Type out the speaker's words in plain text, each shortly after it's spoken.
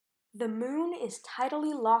The moon is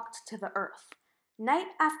tidally locked to the earth. Night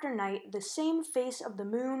after night, the same face of the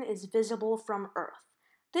moon is visible from Earth.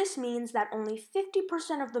 This means that only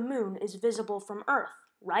 50% of the moon is visible from Earth,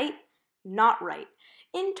 right? Not right.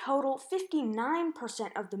 In total, 59%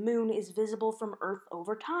 of the moon is visible from Earth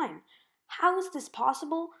over time. How is this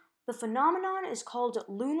possible? The phenomenon is called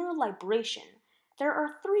lunar libration. There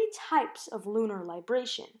are three types of lunar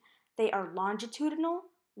libration. They are longitudinal,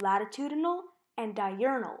 latitudinal, and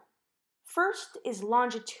diurnal. First is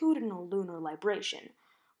longitudinal lunar libration.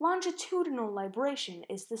 Longitudinal libration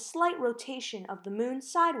is the slight rotation of the moon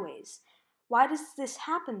sideways. Why does this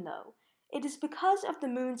happen, though? It is because of the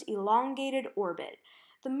moon's elongated orbit.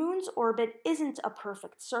 The moon's orbit isn't a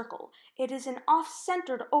perfect circle. It is an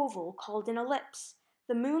off-centered oval called an ellipse.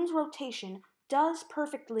 The moon's rotation does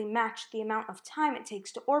perfectly match the amount of time it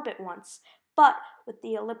takes to orbit once, but with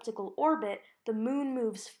the elliptical orbit, the moon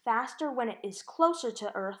moves faster when it is closer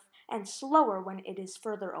to Earth and slower when it is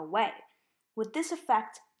further away. With this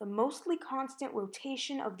effect, the mostly constant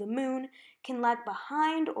rotation of the moon can lag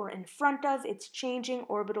behind or in front of its changing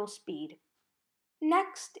orbital speed.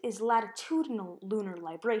 Next is latitudinal lunar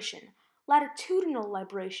libration. Latitudinal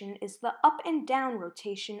libration is the up and down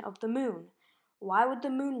rotation of the moon. Why would the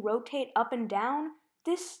moon rotate up and down?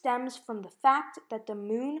 This stems from the fact that the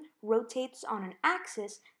moon rotates on an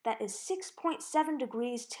axis that is 6.7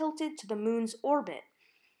 degrees tilted to the moon's orbit.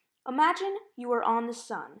 Imagine you are on the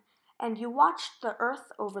sun, and you watched the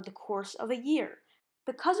Earth over the course of a year.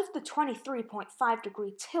 Because of the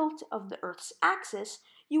 23.5-degree tilt of the Earth's axis,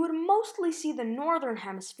 you would mostly see the northern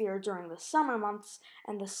hemisphere during the summer months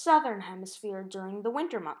and the southern hemisphere during the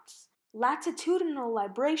winter months. Latitudinal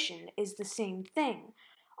libration is the same thing.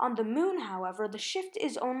 On the moon, however, the shift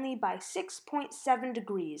is only by 6.7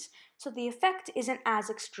 degrees, so the effect isn't as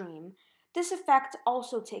extreme. This effect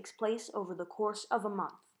also takes place over the course of a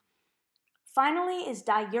month. Finally is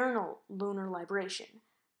diurnal lunar libration.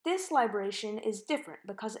 This libration is different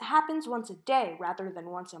because it happens once a day rather than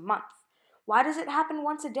once a month. Why does it happen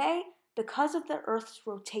once a day? Because of the Earth's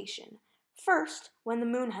rotation. First, when the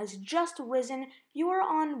moon has just risen, you are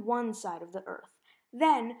on one side of the Earth.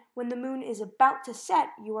 Then, when the moon is about to set,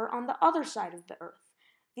 you are on the other side of the Earth.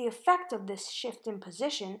 The effect of this shift in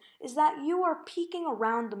position is that you are peeking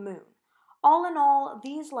around the moon. All in all,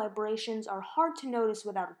 these librations are hard to notice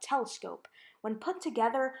without a telescope. When put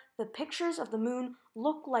together, the pictures of the moon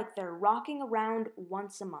look like they're rocking around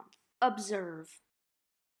once a month. Observe.